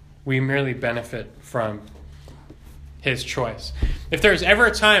benefit. We merely benefit from his choice. If there's ever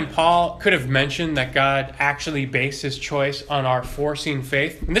a time Paul could have mentioned that God actually based his choice on our foreseen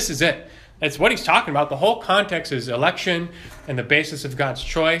faith, and this is it. That's what he's talking about. The whole context is election and the basis of God's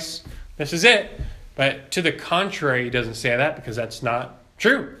choice. This is it. But to the contrary, he doesn't say that because that's not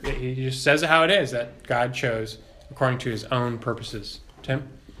true. He just says it how it is, that God chose according to his own purposes. Tim?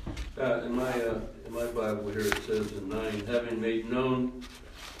 In my Bible here it says in 9, having made known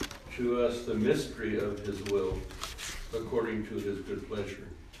to us the mystery of his will according to his good pleasure.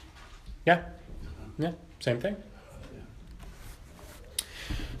 Yeah, same thing.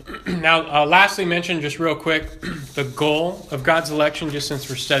 Now, lastly, mention just real quick the goal of God's election, just since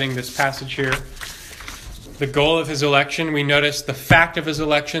we're studying this passage here. The goal of his election, we notice the fact of his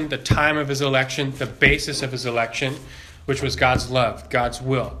election, the time of his election, the basis of his election, which was God's love, God's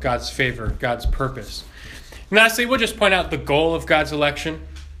will, God's favor, God's purpose. And lastly, we'll just point out the goal of God's election.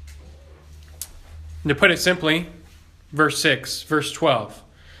 And to put it simply, verse 12.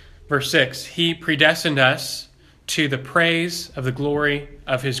 Verse 6, he predestined us to the praise of the glory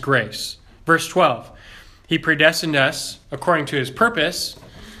of his grace. Verse 12, he predestined us according to his purpose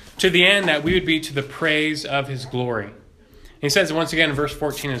to the end that we would be to the praise of his glory. And he says it once again in verse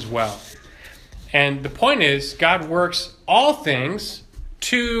 14 as well. And the point is, God works all things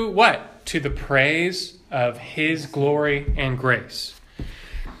to what? To the praise of his glory and grace.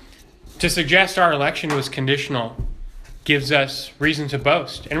 To suggest our election was conditional gives us reason to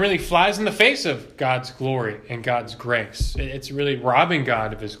boast and really flies in the face of God's glory and God's grace. It's really robbing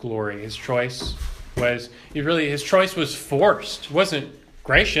God of his glory. His choice was forced. It wasn't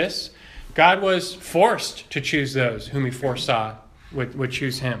gracious. God was forced to choose those whom he foresaw would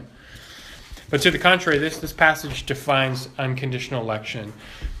choose him. But to the contrary, this passage defines unconditional election.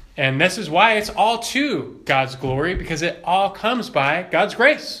 And this is why it's all to God's glory, because it all comes by God's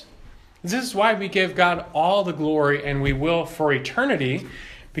grace. This is why we give God all the glory, and we will for eternity,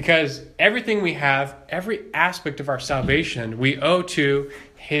 because everything we have, every aspect of our salvation, we owe to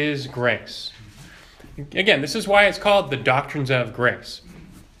his grace. Again, this is why it's called the Doctrines of Grace,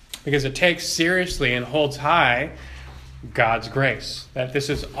 because it takes seriously and holds high God's grace, that this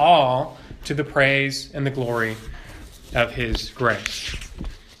is all to the praise and the glory of his grace.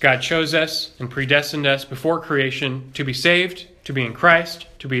 God chose us and predestined us before creation to be saved, to be in Christ,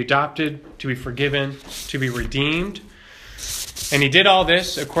 to be adopted, to be forgiven, to be redeemed. And he did all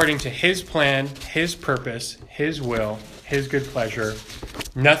this according to his plan, his purpose, his will, his good pleasure,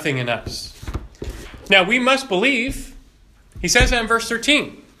 nothing in us. Now, we must believe, he says that in verse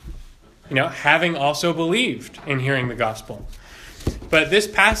 13, having also believed in hearing the gospel. But this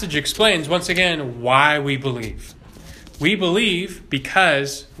passage explains, once again, why we believe. We believe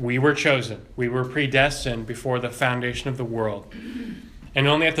because we were chosen. We were predestined before the foundation of the world. And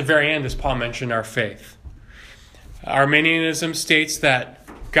only at the very end does Paul mention our faith. Arminianism states that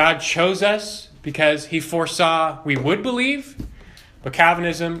God chose us because he foresaw we would believe. But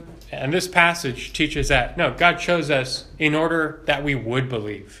Calvinism and this passage teaches that, no, God chose us in order that we would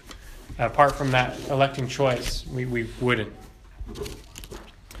believe. Apart from that electing choice, we wouldn't.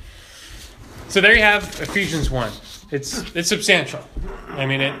 So there you have Ephesians 1. It's substantial. I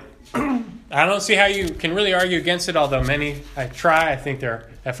don't see how you can really argue against it, although many I think their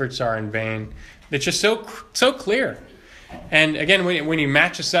efforts are in vain. It's just so clear. And again, when you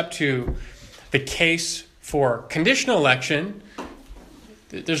match this up to the case for conditional election,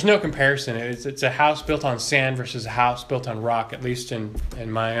 there's no comparison. It's a house built on sand versus a house built on rock, at least in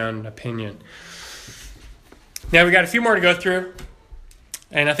my own opinion. Now, we got a few more to go through,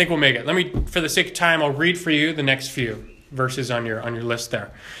 and I think we'll make it. For the sake of time, I'll read for you the next few verses on your list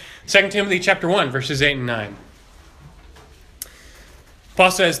there. 2 Timothy chapter 1, verses 8 and 9.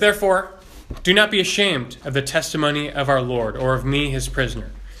 Paul says, "Therefore, do not be ashamed of the testimony of our Lord, or of me, his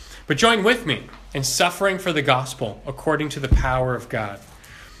prisoner, but join with me in suffering for the gospel according to the power of God,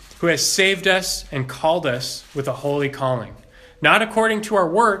 who has saved us and called us with a holy calling, not according to our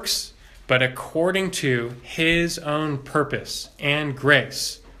works, but according to his own purpose and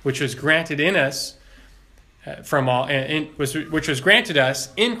grace, which was granted in us which was granted us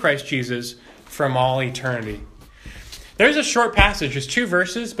in Christ Jesus from all eternity." There's a short passage, it's 2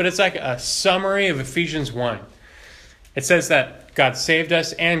 verses, but it's like a summary of Ephesians 1. It says that God saved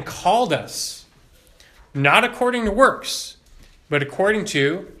us and called us, not according to works, but according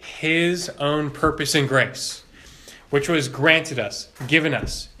to his own purpose and grace, which was granted us, given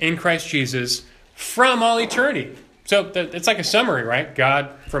us in Christ Jesus from all eternity. So it's like a summary, right? God,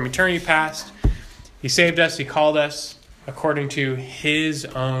 from eternity past, he saved us, he called us according to his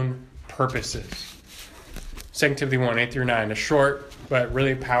own purposes. 2 Timothy 1, 8 through 9, a short but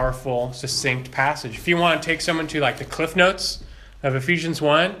really powerful, succinct passage. If you want to take someone to the Cliff Notes of Ephesians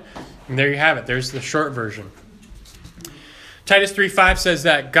 1, and there you have it. There's the short version. Titus 3:5 says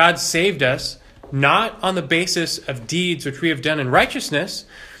that God saved us not on the basis of deeds which we have done in righteousness,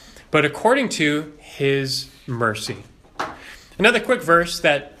 but according to his mercy. Another quick verse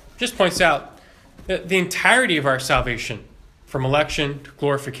that just points out that the entirety of our salvation, from election to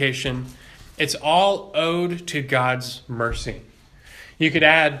glorification, it's all owed to God's mercy. You could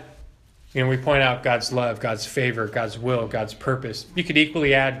add, we point out God's love, God's favor, God's will, God's purpose. You could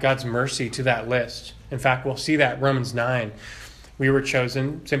equally add God's mercy to that list. In fact, we'll see that Romans 9. We were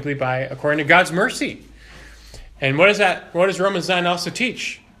chosen simply according to God's mercy. And what does Romans 9 also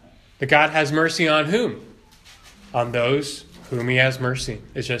teach? That God has mercy on whom? On those whom he has mercy.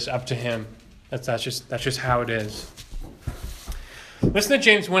 It's just up to him. That's just how it is. Listen to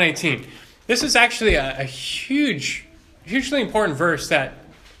James 1:18. This is actually a hugely important verse that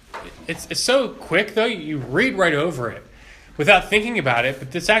it's so quick, though, you read right over it without thinking about it,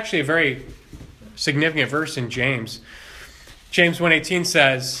 but it's actually a very significant verse in James. James 1:18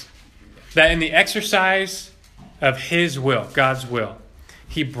 says that in the exercise of his will, God's will,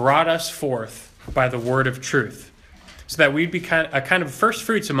 he brought us forth by the word of truth, so that we'd be a kind of first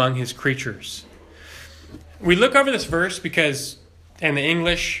fruits among his creatures. We look over this verse because in the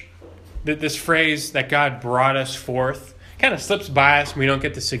English, this phrase that God brought us forth kind of slips by us and we don't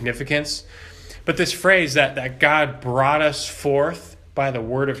get the significance. But this phrase that God brought us forth by the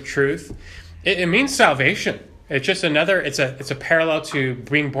word of truth, it means salvation. It's just it's a parallel to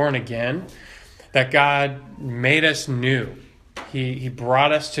being born again, that God made us new. He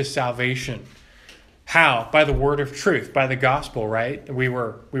brought us to salvation. How? By the word of truth, by the gospel, right? We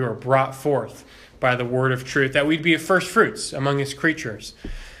were brought forth by the word of truth, that we'd be first fruits among his creatures.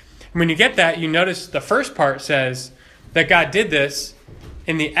 When you get that, you notice the first part says that God did this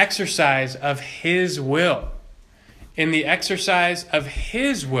in the exercise of his will. In the exercise of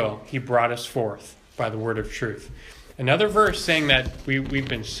his will, he brought us forth by the word of truth. Another verse saying that we've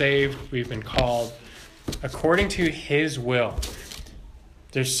been saved, we've been called according to his will.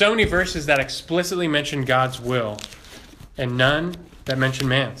 There's so many verses that explicitly mention God's will and none that mention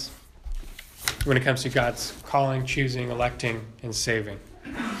man's when it comes to God's calling, choosing, electing, and saving.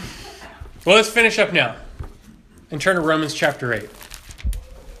 Well, let's finish up now and turn to Romans chapter 8.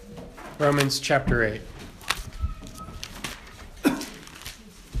 Romans chapter 8.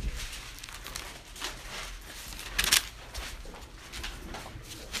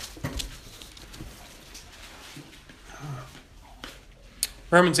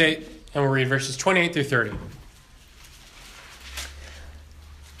 Romans 8, and we'll read verses 28 through 30.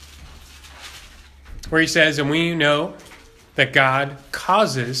 Where he says, "And we know that God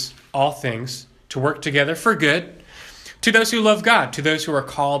causes all things to work together for good to those who love God, to those who are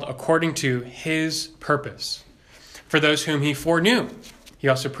called according to his purpose. For those whom he foreknew, he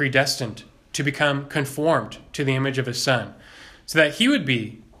also predestined to become conformed to the image of his Son, so that he would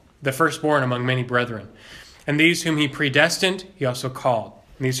be the firstborn among many brethren. And these whom he predestined, he also called.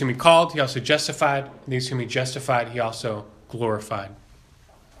 And these whom he called, he also justified. And these whom he justified, he also glorified."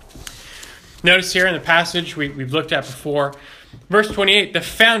 Notice here in the passage we've looked at before, verse 28, the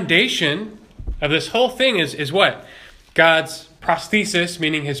foundation of this whole thing is what? God's prosthesis,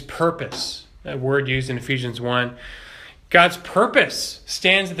 meaning his purpose. That word used in Ephesians 1. God's purpose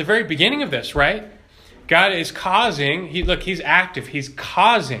stands at the very beginning of this, right? God is causing, he's active. He's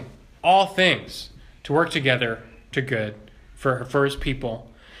causing all things to work together to good for his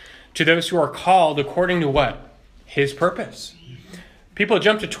people, to those who are called according to what? His purpose. People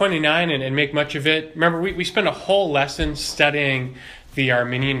jump to 29 and make much of it. Remember, we spent a whole lesson studying the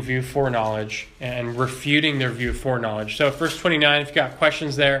Arminian view of foreknowledge and refuting their view of foreknowledge. So verse 29, if you've got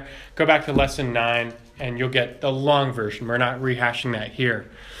questions there, go back to lesson 9 and you'll get the long version. We're not rehashing that here.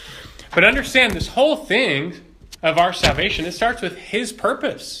 But understand this whole thing of our salvation, it starts with his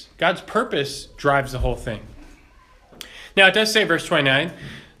purpose. God's purpose drives the whole thing. Now it does say, verse 29,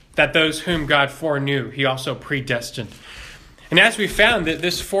 that those whom God foreknew, he also predestined. And as we found, that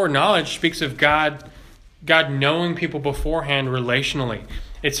this foreknowledge speaks of God knowing people beforehand relationally.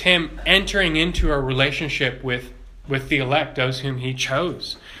 It's him entering into a relationship with the elect, those whom he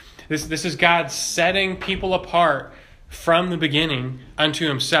chose. This is God setting people apart from the beginning unto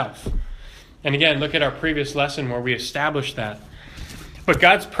himself. And again, look at our previous lesson where we established that. But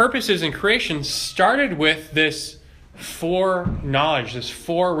God's purposes in creation started with this foreknowledge, this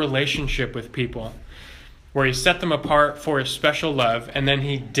forerelationship with people, where he set them apart for his special love, and then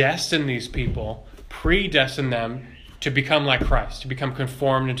he destined these people, predestined them to become like Christ, to become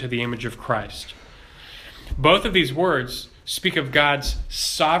conformed into the image of Christ. Both of these words speak of God's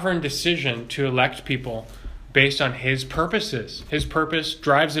sovereign decision to elect people based on his purposes. His purpose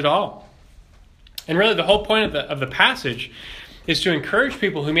drives it all. And really the whole point of the passage is to encourage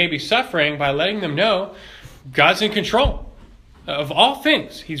people who may be suffering by letting them know God's in control of all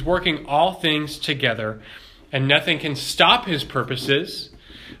things. He's working all things together, and nothing can stop his purposes,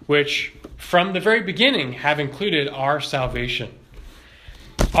 which from the very beginning have included our salvation.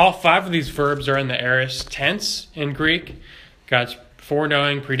 All 5 of these verbs are in the aorist tense in Greek. God's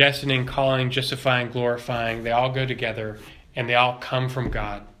foreknowing, predestining, calling, justifying, glorifying, they all go together, and they all come from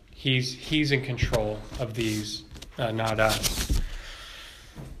God. He's in control of these, not us.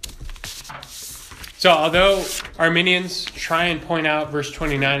 So although Arminians try and point out verse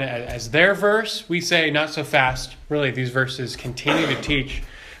 29 as their verse, we say not so fast. Really, these verses continue to teach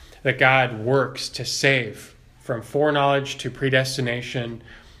that God works to save from foreknowledge to predestination.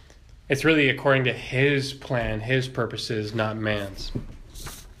 It's really according to his plan, his purposes, not man's.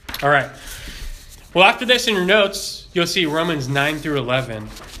 All right. Well, after this in your notes, you'll see Romans 9 through 11.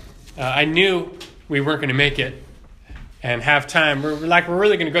 I knew we weren't going to make it and have time. We're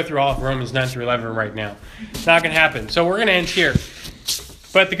really going to go through all of Romans 9 through 11 right now. It's not going to happen. So we're going to end here.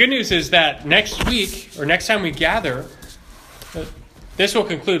 But the good news is that next week, or next time we gather, this will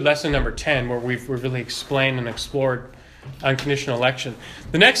conclude lesson number 10, where we've really explained and explored unconditional election.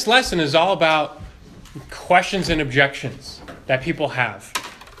 The next lesson is all about questions and objections that people have.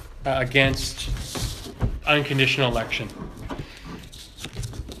 against unconditional election.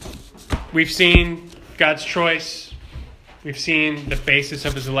 We've seen God's choice. We've seen the basis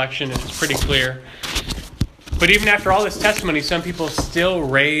of his election. It's pretty clear. But even after all this testimony, some people still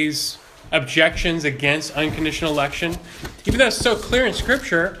raise objections against unconditional election. Even though it's so clear in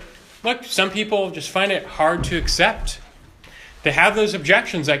Scripture, look, some people just find it hard to accept. They have those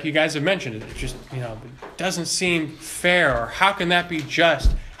objections like you guys have mentioned. It just, it doesn't seem fair. Or how can that be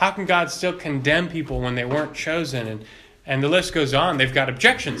just? How can God still condemn people when they weren't chosen? And the list goes on. They've got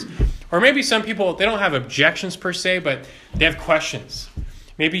objections. Or maybe some people, they don't have objections per se, but they have questions.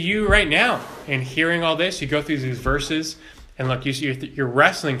 Maybe you right now, in hearing all this, you go through these verses, and look, you're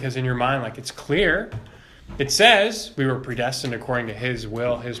wrestling because in your mind, like, it's clear. It says we were predestined according to his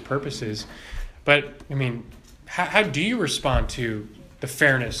will, his purposes. But, how do you respond to the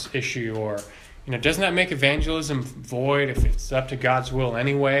fairness issue? Or, doesn't that make evangelism void if it's up to God's will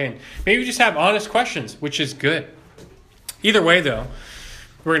anyway? And maybe you just have honest questions, which is good. Either way, though,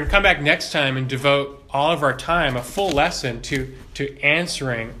 we're going to come back next time and devote all of our time, a full lesson, to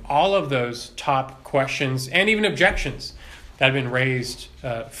answering all of those top questions and even objections that have been raised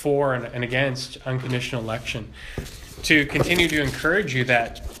for and against unconditional election. To continue to encourage you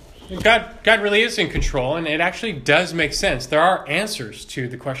that God really is in control, and it actually does make sense. There are answers to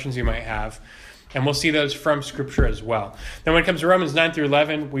the questions you might have, and we'll see those from Scripture as well. Then when it comes to Romans 9 through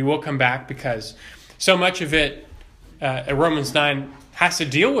 11, we will come back because so much of it, Romans 9, has to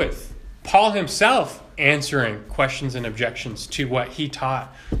deal with Paul himself answering questions and objections to what he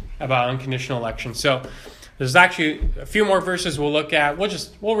taught about unconditional election. So there's actually a few more verses we'll look at.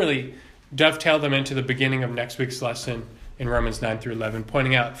 We'll really dovetail them into the beginning of next week's lesson in Romans 9 through 11,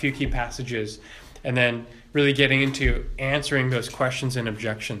 pointing out a few key passages and then really getting into answering those questions and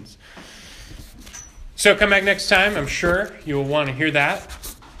objections. So come back next time. I'm sure you will want to hear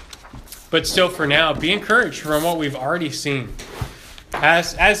that. But still, for now, be encouraged from what we've already seen.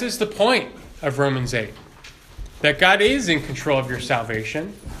 As is the point of Romans 8, that God is in control of your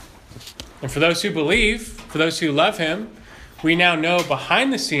salvation. And for those who believe, for those who love him, we now know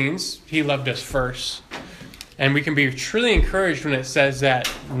behind the scenes, he loved us first. And we can be truly encouraged when it says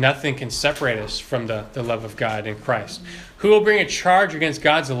that nothing can separate us from the love of God in Christ. Who will bring a charge against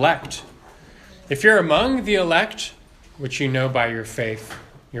God's elect? If you're among the elect, which you know by your faith,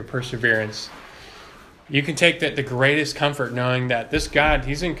 your perseverance, you can take the greatest comfort knowing that this God,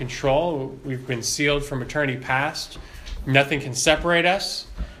 he's in control. We've been sealed from eternity past. Nothing can separate us.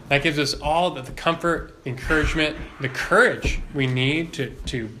 That gives us all the comfort, encouragement, the courage we need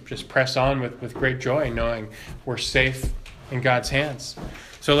to just press on with great joy, knowing we're safe in God's hands.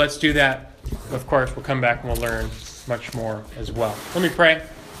 So let's do that. Of course, we'll come back and we'll learn much more as well. Let me pray,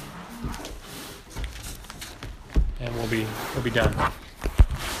 and we'll be done.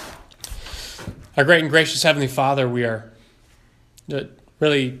 Our great and gracious Heavenly Father, we are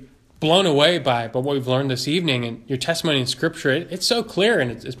really blown away by what we've learned this evening, and your testimony in Scripture. It's so clear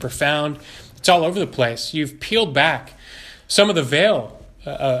and it's profound. It's all over the place. You've peeled back some of the veil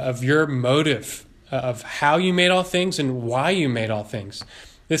of your motive, of how you made all things and why you made all things.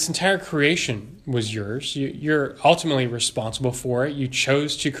 This entire creation was yours. You're ultimately responsible for it. You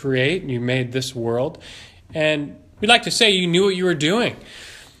chose to create. You made this world. And we'd like to say you knew what you were doing.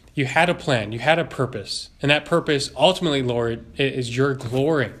 You had a plan. You had a purpose. And that purpose, ultimately, Lord, is your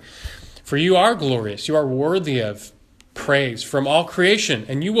glory. For you are glorious. You are worthy of praise from all creation.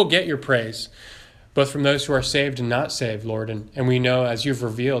 And you will get your praise, both from those who are saved and not saved, Lord. And we know, as you've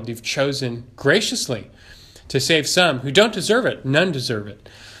revealed, you've chosen graciously to save some who don't deserve it. None deserve it.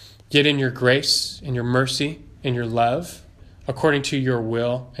 Yet in your grace, in your mercy, in your love, according to your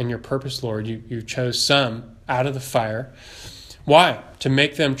will and your purpose, Lord, you chose some out of the fire. Why? To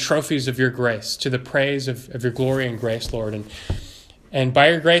make them trophies of your grace, to the praise of your glory and grace, Lord. And by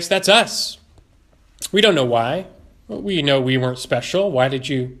your grace, that's us. We don't know why. We know we weren't special. Why did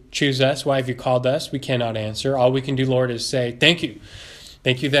you choose us? Why have you called us? We cannot answer. All we can do, Lord, is say, thank you.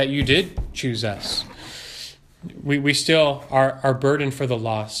 Thank you that you did choose us. We still are burdened for the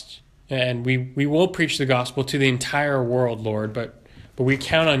lost. And we will preach the gospel to the entire world, Lord, but we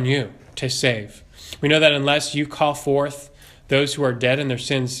count on you to save. We know that unless you call forth, those who are dead in their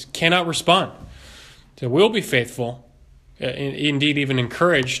sins cannot respond. So we'll be faithful, indeed even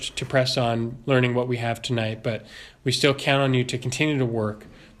encouraged to press on learning what we have tonight, but we still count on you to continue to work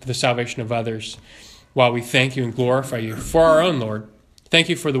for the salvation of others while we thank you and glorify you for our own, Lord. Thank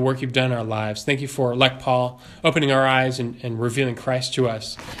you for the work you've done in our lives. Thank you for, like Paul, opening our eyes and revealing Christ to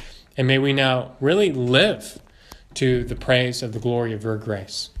us. And may we now really live to the praise of the glory of your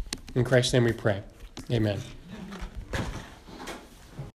grace. In Christ's name we pray. Amen.